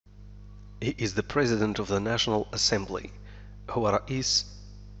He is the President of the National Assembly. هو رئيس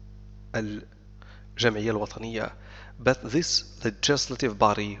الجمعية الوطنية. But this legislative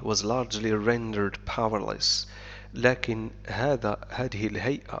body was largely rendered powerless. لكن هذه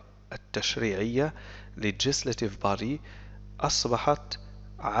الهيئة التشريعية legislative body أصبحت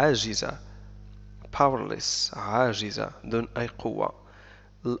عاجزة powerless عاجزة دون أي قوة.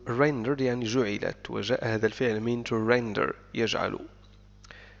 rendered يعني جعلت، وجاء هذا الفعل من to render يجعل.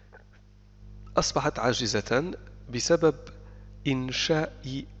 أصبحت عاجزة بسبب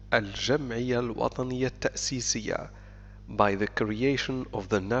إنشاء الجمعية الوطنية التأسيسية by the creation of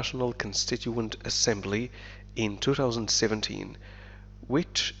the National Constituent Assembly in 2017,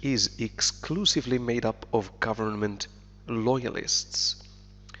 which is exclusively made up of government loyalists.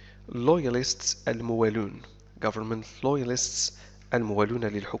 loyalists الموالون government loyalists الموالون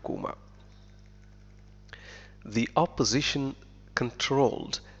للحكومة. The opposition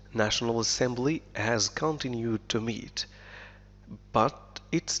controlled National Assembly has continued to meet, but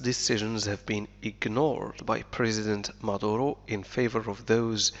its decisions have been ignored by President Maduro in favor of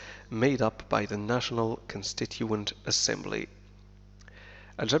those made up by the National Constituent Assembly.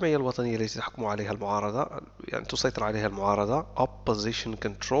 الجمعية الوطنية التي تحكم عليها المعارضة، يعني تسيطر عليها المعارضة opposition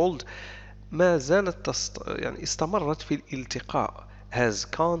controlled، ما زالت استمرت في الالتقاء has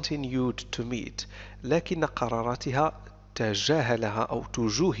continued to meet، لكن قراراتها تجاهلها أو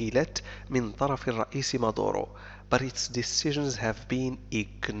تجوهلت من طرف الرئيس مادورو. but its decisions have been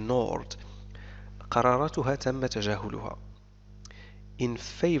ignored. قراراتها تم تجاهلها in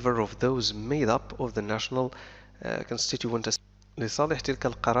favor of those made up of the National Constituent Assembly، لصالح تلك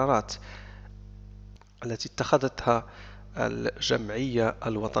القرارات التي اتخذتها الجمعية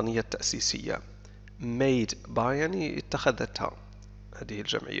الوطنية التأسيسية. made by يعني اتخذتها هذه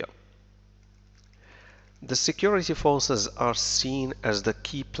الجمعية. The security forces are seen as the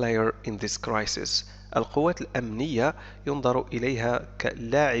key player in this crisis. القوات الأمنية ينظر إليها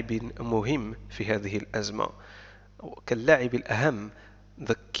كلاعب مهم في هذه الأزمة، كاللاعب الأهم.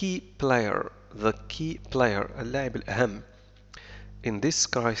 the key player اللاعب الأهم in this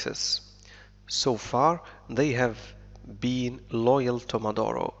crisis. So far they have been loyal to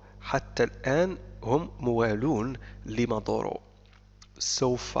Maduro. حتى الآن هم موالون لمادورو.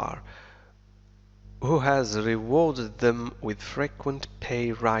 So far, who has rewarded them with frequent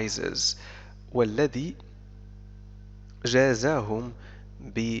pay rises، والذي جازاهم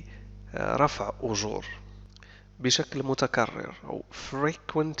برفع أجور بشكل متكرر، أو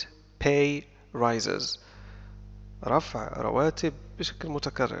frequent pay rises رفع رواتب بشكل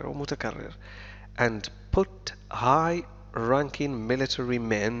متكرر أو متكرر. and put high ranking military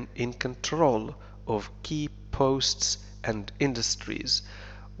men in control of key posts and industries.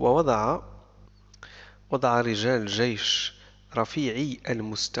 ووضع رجال جيش رفيعي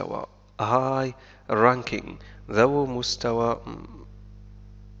المستوى high ranking ذو مستوى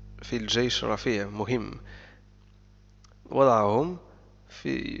في الجيش رفيع مهم، وضعهم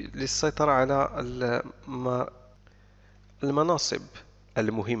للسيطرة على المناصب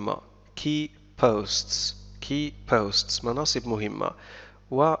المهمة key posts مناصب مهمة،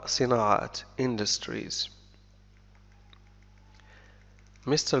 وصناعات industries.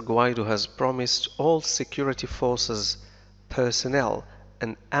 Mr. Guaido has promised all security forces personnel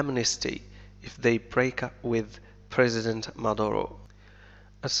an amnesty if they break up with President Maduro.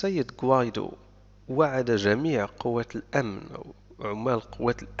 السيد غوايدو وعد جميع قوات الأمن أو عمال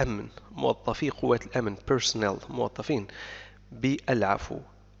قوات الأمن، موظفي قوات الأمن personnel موظفين، بالعفو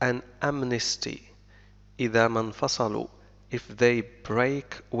an amnesty إذا ما انفصلوا if they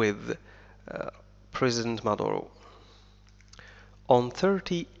break with President Maduro. On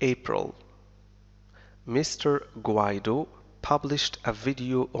 30 April, Mr. Guaido published a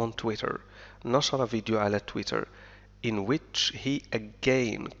video on Twitter. نشر فيديو على تويتر in which he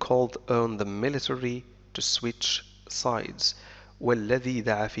again called on the military to switch sides، والذي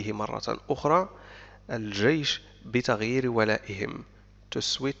دعا فيه مرة أخرى الجيش بتغيير ولائهم to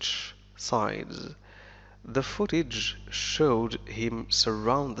switch sides. The footage showed him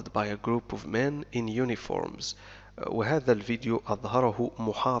surrounded by a group of men in uniforms. وهذا الفيديو أظهره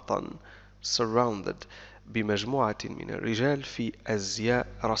محاطا surrounded بمجموعة من الرجال في أزياء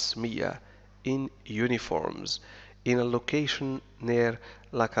رسمية in uniforms in a location near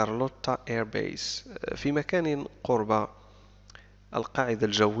La Carlota Air Base، في مكان قرب القاعدة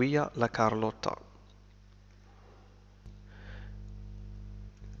الجوية لا كارلوتا.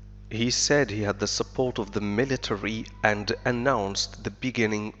 He said he had the support of the military and announced the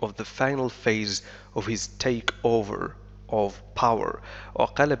beginning of the final phase of his takeover of power.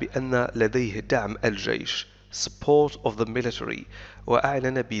 وقال بأن لديه دعم الجيش support of the military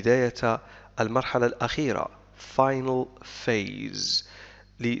وأعلن بداية المرحلة الأخيرة final phase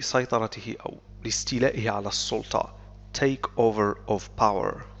لسيطرته أو لاستيلائه على السلطة take over of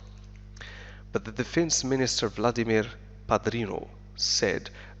power. But the defense minister Vladimir Padrino said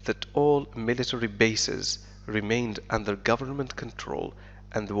that all military bases remained under government control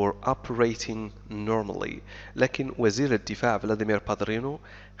and were operating normally. لكن وزير الدفاع فلاديمير بادرينو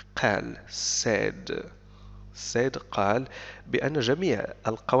قال قال بأن جميع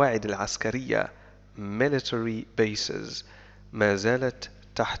القواعد العسكرية military bases ما زالت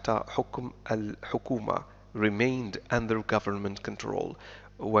تحت حكم الحكومة remained under government control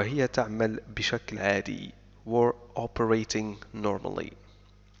وهي تعمل بشكل عادي were operating normally.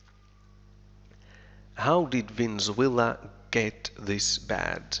 How did Venezuela get this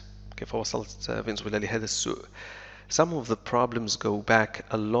bad? كيف وصلت فنزويلا لهذا السوء؟ Some of the problems go back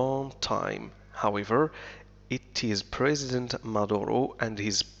a long time. However, it is President Maduro and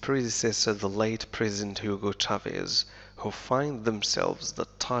his predecessor, the late President Hugo Chavez, who find themselves the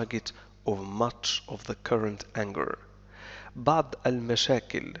target of much of the current anger. بعض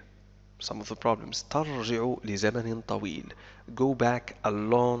المشاكل, some of the problems, ترجع لزمن طويل, go back a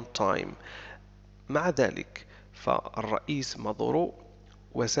long time. مع ذلك فالرئيس مادورو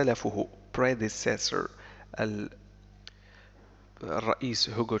وسلفه predecessor الرئيس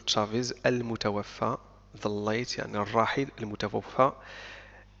هوغو تشافيز المتوفى the late يعني الراحل المتوفى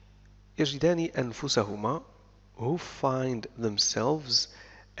يجدان أنفسهما who find themselves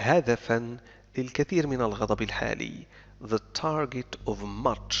هدفا للكثير من الغضب الحالي the target of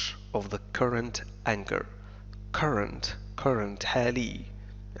much of the current anger current حالي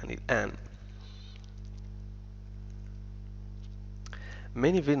يعني الآن.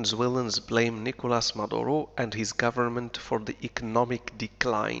 Many Venezuelans blame Nicolas Maduro and his government for the economic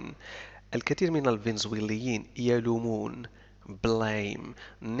decline. الكثير من الفنزويليين يلومون blame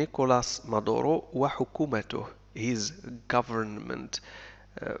نيكولاس مادورو وحكومته his government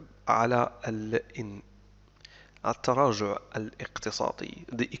على التراجع الاقتصادي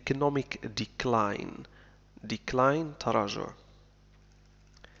the economic decline تراجع.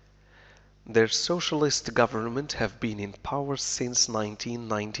 Their socialist government have been in power since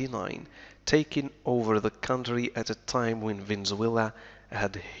 1999, taking over the country at a time when Venezuela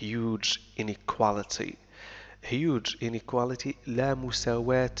had huge inequality. لا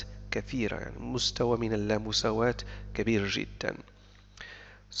مساواة كثيرة يعني مستوى من اللامساواة كبير جدا.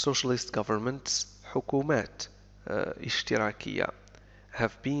 Socialist governments حكومات اشتراكية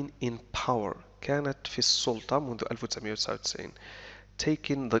have been in power كانت في السلطة منذ 1999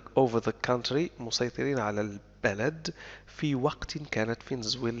 taking over the country مسيطرين على البلد في وقت كانت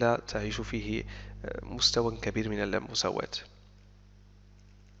فنزويلا تعيش فيه مستوى كبير من اللامساواة.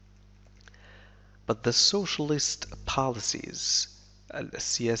 But the socialist policies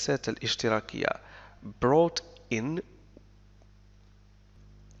السياسات الاشتراكية brought in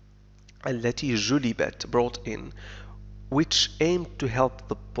التي جلبت brought in which aimed to help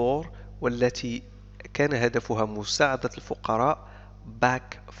the poor والتي كان هدفها مساعدة الفقراء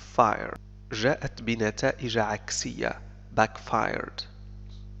backfire جاءت بنتائج عكسية backfired.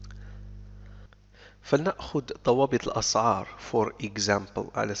 فلنأخذ ضوابط الأسعار for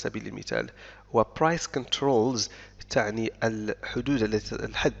example على سبيل المثال و price controls تعني الحدود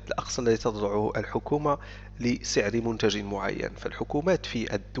الحد الأقصى الذي تضعه الحكومة لسعر منتج معين. فالحكومات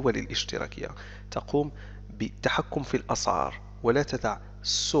في الدول الاشتراكية تقوم بالتحكم في الأسعار ولا تدع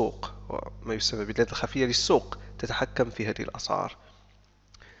السوق ما يسمى باليد الخفية للسوق تتحكم في هذه الأسعار.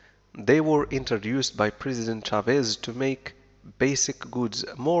 They were introduced by President Chavez to make basic goods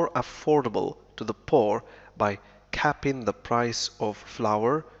more affordable to the poor by capping the price of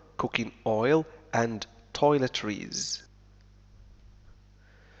flour, cooking oil, and toiletries.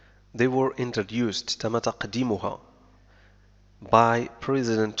 They were introduced تم تقديمها by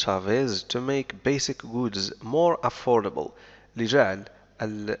President Chavez to make basic goods more affordable لجعل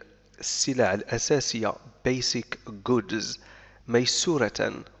السلع الأساسية basic goods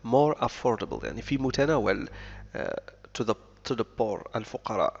ميسورة more affordable يعني في متناول to the poor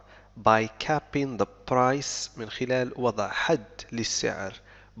الفقراء by capping the price من خلال وضع حد للسعر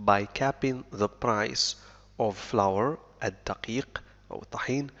by capping the price of flour الدقيق أو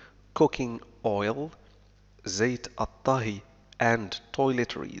الطحين cooking oil زيت الطهي and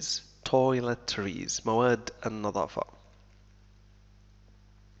toiletries مواد النظافة.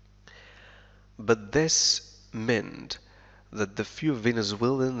 But this meant that the few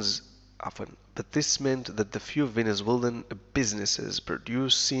Venezuelan businesses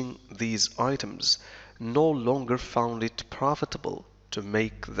producing these items no longer found it profitable to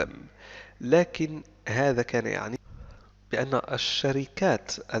make them. لكن هذا كان يعني بأن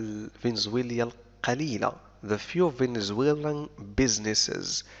الشركات الفنزويلية القليلة the few Venezuelan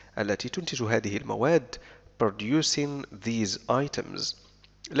businesses التي تنتج هذه المواد producing these items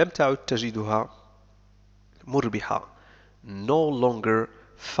لم تعد تجدها مربحة no longer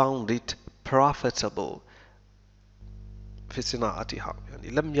found it profitable في صناعتها يعني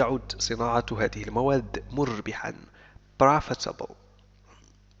لم يعد صناعة هذه المواد مربحا profitable.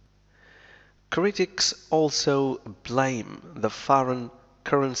 Critics also blame the foreign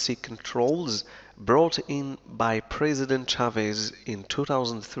currency controls brought in by President Chavez in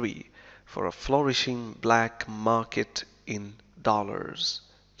 2003 for a flourishing black market in dollars.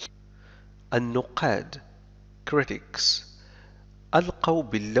 النقاد critics ألقوا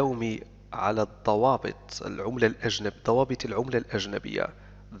باللوم على ضوابط العملة الأجنبية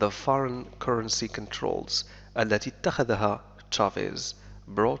the foreign currency controls التي اتخذها Chavez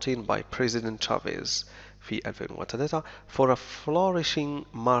brought in by President Chavez في 2003 for a flourishing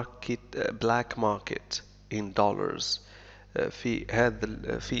market black market in dollars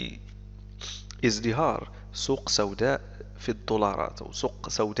في ازدهار سوق سوداء في الدولارات أو سوق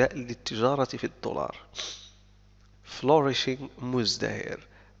سوداء للتجارة في الدولار flourishing مزدهر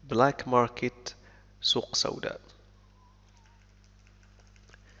black market سوق سوداء.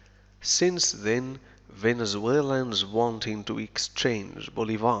 Since then, Venezuelans wanting to exchange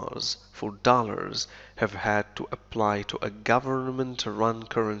bolivars for dollars have had to apply to a government-run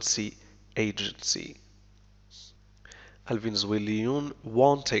currency agency. الفنزويليون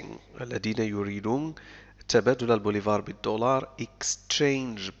الذين يريدون تبادل البوليفار بالدولار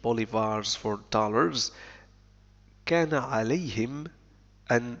exchange bolivars for dollars كان عليهم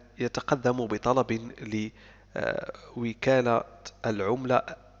أن يتقدموا بطلب لوكالة العملة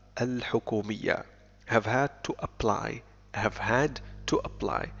الحكومية have had to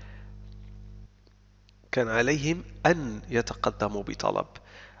apply كان عليهم أن يتقدموا بطلب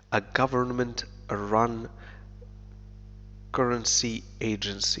a government run currency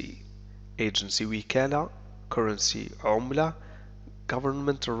agency وكالة currency عملة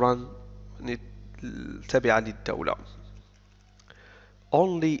government run تابعة للدولة.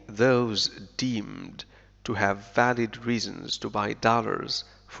 Only those deemed to have valid reasons to buy dollars,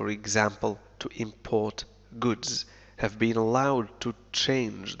 for example to import goods, have been allowed to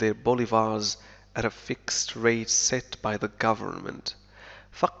change their bolivars at a fixed rate set by the government.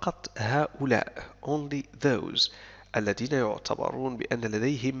 فقط هؤلاء only those الذين يعتبرون بأن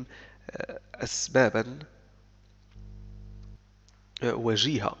لديهم أسبابا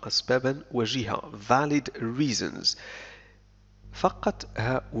وجيهة valid reasons فقط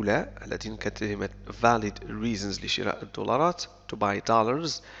هؤلاء الذين كانت لديهم valid reasons لشراء الدولارات to buy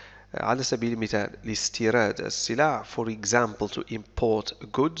dollars على سبيل المثال لاستيراد السلع for example to import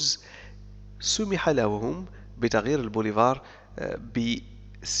goods سمح لهم بتغيير البوليفار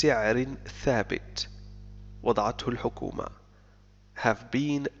بسعر ثابت وضعته الحكومة have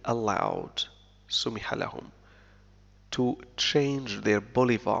been allowed سمح لهم to change their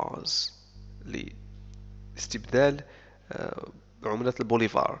bolivars لاستبدال عملة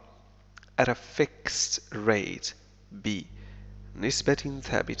البوليفار at a fixed rate بنسبة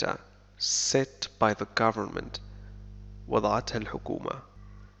ثابتة set by the government وضعتها الحكومة.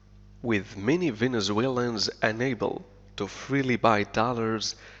 With many Venezuelans unable to freely buy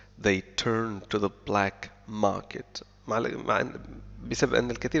dollars, they turn to the black market. بسبب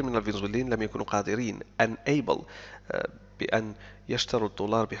أن الكثير من الفنزويليين لم يكونوا قادرين unable بأن يشتروا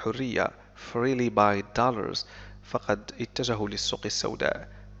الدولار بحرية freely buy dollars فقد اتجهوا للسوق السوداء.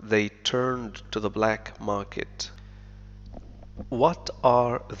 They turned to the black market. What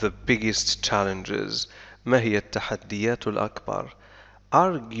are the biggest challenges? ما هي التحديات الأكبر?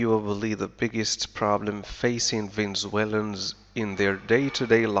 Arguably the biggest problem facing Venezuelans in their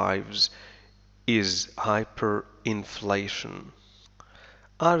day-to-day lives is hyperinflation.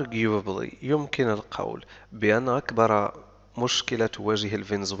 Arguably يمكن القول بأن أكبر مشكلة تواجه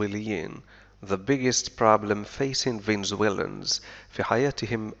الفنزويليين the biggest problem facing Venezuelans في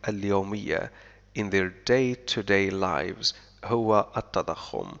حياتهم اليومية in their day-to-day lives هو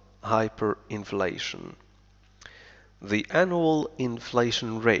التضخم hyperinflation. The annual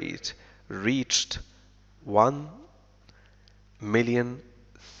inflation rate reached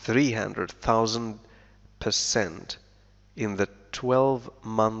 1,300,000% in the 12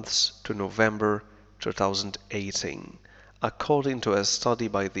 months to November 2018, according to a study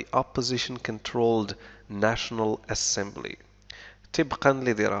by the opposition-controlled National Assembly. طبقا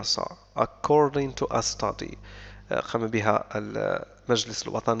لدراسة according to a study قام بها المجلس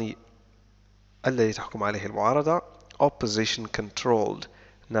الوطني الذي تحكم عليه المعارضة opposition-controlled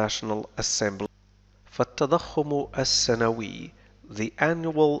National Assembly. فالتضخم السنوي the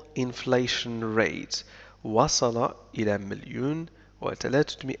annual inflation rate وصل إلى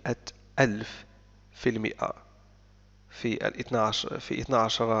 1,300,000 في المئة في 12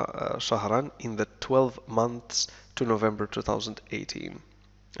 شهرا in the 12 months to November 2018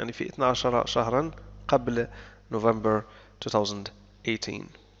 يعني في 12 شهرا قبل نوفمبر 2018.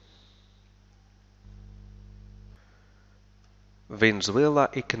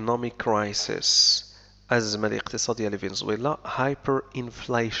 فنزويلا economic crisis الأزمة الاقتصادية لفنزويلا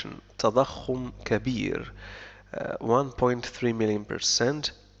hyperinflation تضخم كبير 1.3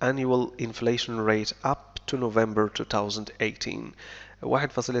 million% annual inflation rate up to November 2018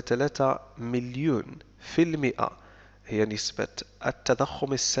 1.3 مليون في المئة هي نسبة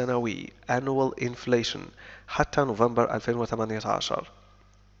التضخم السنوي annual inflation حتى نوفمبر 2018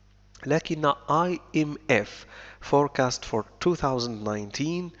 لكن IMF forecast for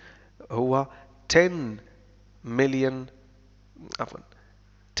 2019 هو 10 million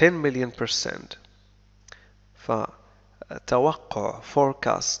 10 million%. فتوقع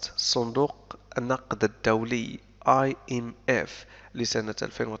forecast صندوق النقد الدولي IMF لسنة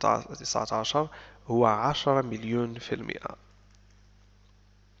 2019 هو 10 مليون في المئة.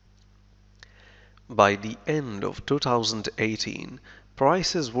 By the end of 2018,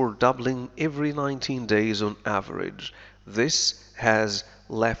 prices were doubling every 19 days on average. This has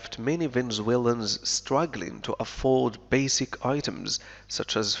left many Venezuelans struggling to afford basic items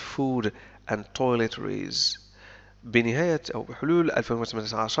such as food and toiletries. بنهاية أو بحلول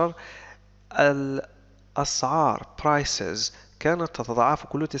 2018 الأسعار prices كانت تتضاعف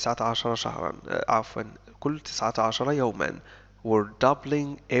كل 19 شهرا كل 19 يوما were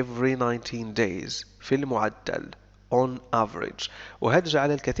doubling every 19 days في المعدل on average وهذا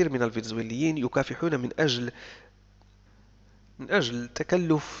جعل الكثير من الفنزويليين يكافحون من أجل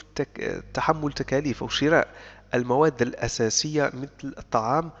تحمل تكاليف أو شراء المواد الأساسية مثل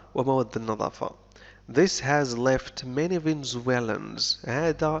الطعام ومواد النظافة. This has left many Venezuelans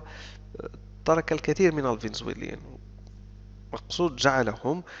هذا ترك الكثير من الفنزويليين مقصود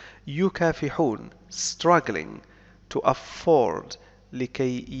جعلهم يكافحون struggling to afford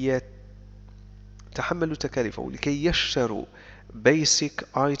لكي يتحملوا تكاليفه لكي يشتروا basic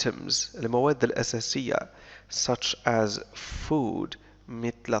items المواد الأساسية such as food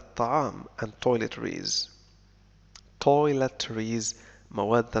مثل الطعام and toiletries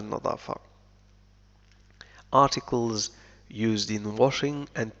مواد النظافة articles used in washing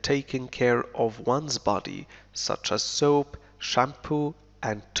and taking care of one's body such as soap, shampoo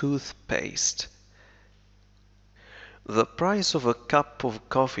and toothpaste. The price of a cup of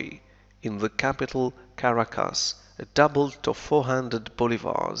coffee in the capital Caracas doubled to 400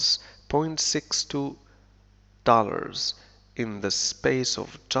 bolivars, $0.62 in the space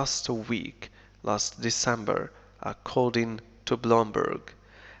of just a week last December, according to Bloomberg.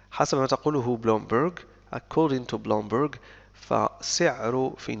 حسب ما تقوله بلومبرغ according to Bloomberg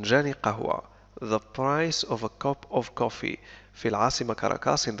فسعر فنجان قهوة the price of a cup of coffee في العاصمة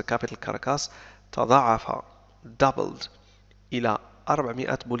كاراكاس in the capital Caracas تضاعف doubled إلى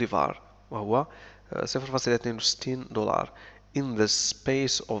 400 بوليفار وهو 0.62 دولار in the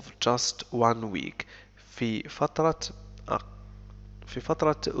space of just 1 week في فترة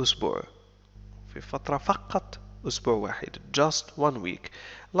فقط أسبوع واحد just 1 week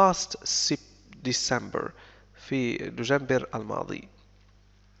last December في دجنبر الماضي.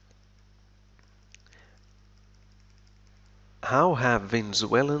 How have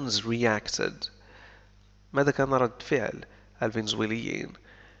Venezuelans reacted? ماذا كان رد فعل الفنزويليين؟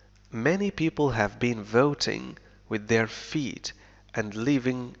 Many people have been voting with their feet and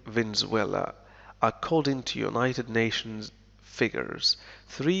leaving Venezuela. According to United Nations figures,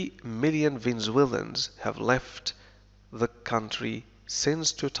 3 million Venezuelans have left the country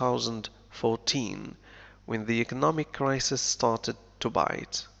since 2014 when the economic crisis started to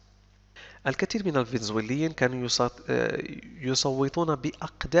bite. الكثير من الفنزويليين كانوا يصوتون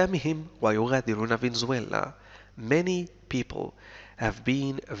بأقدامهم ويغادرون فنزويلا. Many people have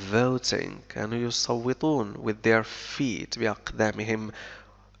been voting كانوا يصوتون with their feet بأقدامهم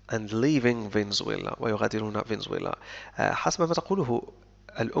and leaving Venezuela ويغادرون فنزويلا. حسب ما تقوله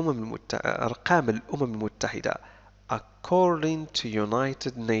أرقام الأمم المتحدة according to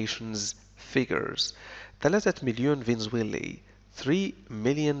United Nations figures 3 مليون فنزويلي 3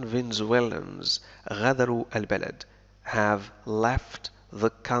 million Venezuelans غادروا البلد have left the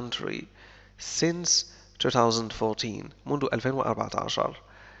country since 2014 منذ 2014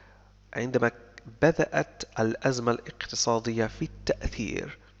 عندما بدأت الأزمة الاقتصادية في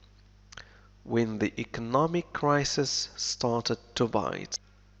التأثير when the economic crisis started to bite.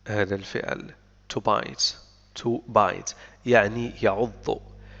 هذا الفعل to bite يعني يعض،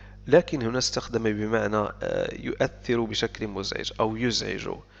 لكن هنا استخدم بمعنى يؤثر بشكل مزعج أو يزعج.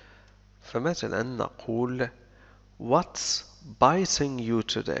 فمثلا نقول What's biting you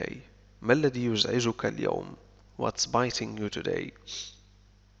today؟ ما الذي يزعجك اليوم؟ What's biting you today؟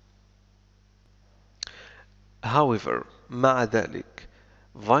 However, مع ذلك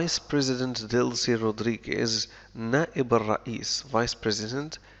Vice President Delcy Rodriguez نائب الرئيس Vice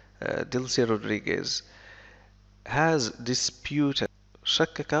President Delcy Rodriguez has disputed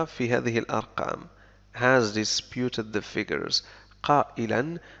شكك في هذه الأرقام has disputed the figures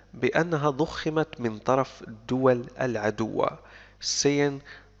قائلا بأنها ضخمت من طرف دول العدوة saying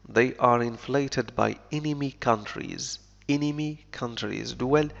they are inflated by enemy countries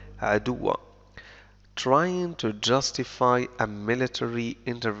دول عدوة trying to justify a military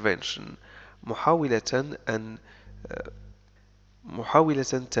intervention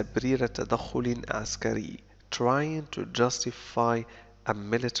محاولة تبرير تدخل عسكري trying to justify a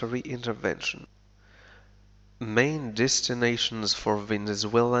military intervention. Main destinations for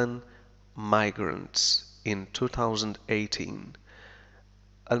Venezuelan migrants in 2018.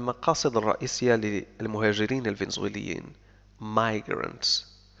 المقاصد الرئيسية للمهاجرين الفنزويليين migrants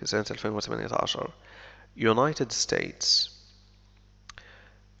في سنة 2018 United States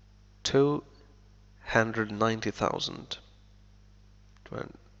 290,000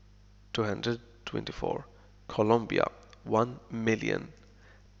 224 Colombia 1 million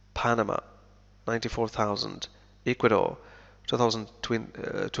Panama 94,000 Ecuador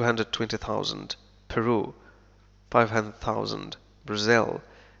 220,000 Peru 500,000 Brazil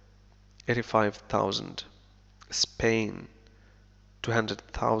 85,000 Spain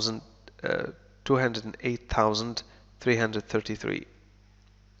 200,000 208,333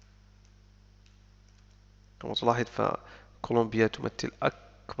 كما تلاحظ فكولومبيا تمثل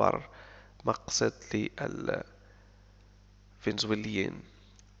أكبر مقصد للفنزويليين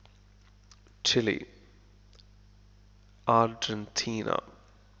Chile Argentina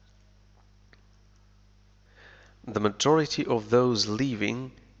The majority of those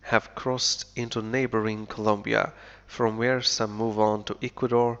leaving have crossed into neighboring Colombia, from where some move on to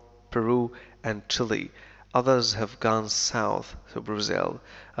Ecuador, Peru, and Chile. Others have gone south to Brazil.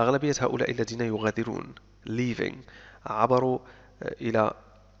 أغلبية هؤلاء الذين يغادرون leaving عبروا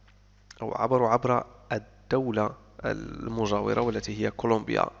عبر الدولة المجاورة والتي هي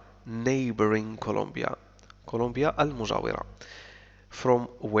كولومبيا neighboring كولومبيا المجاورة from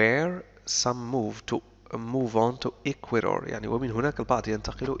where some move on to Ecuador يعني ومن هناك البعض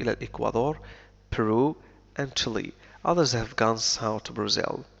ينتقل إلى الإكوادور Peru and Chile others have gone south to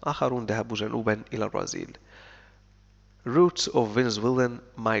Brazil آخرون ذهبوا جنوبا إلى البرازيل routes of Venezuelan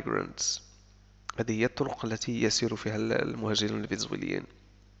migrants هذه هي الطرق التي يسير فيها المهاجرين الفنزويليين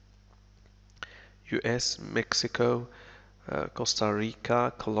US, Mexico, Costa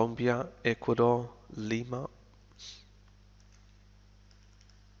Rica, Colombia, Ecuador, Lima.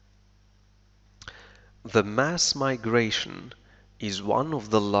 The mass migration is one of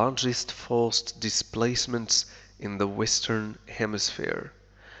the largest forced displacements in the Western Hemisphere.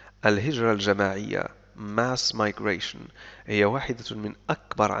 الهجرة الجماعية mass migration هي واحدة من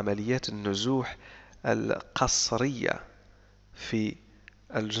أكبر عمليات النزوح القسرية في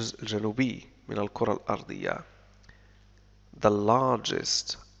الجزء الجنوبي من الكرة الأرضية. The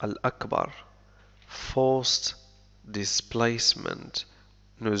largest الأكبر forced displacement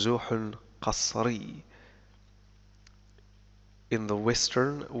نزوح قسري in the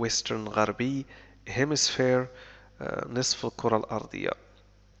western غربي hemisphere نصف الكرة الأرضية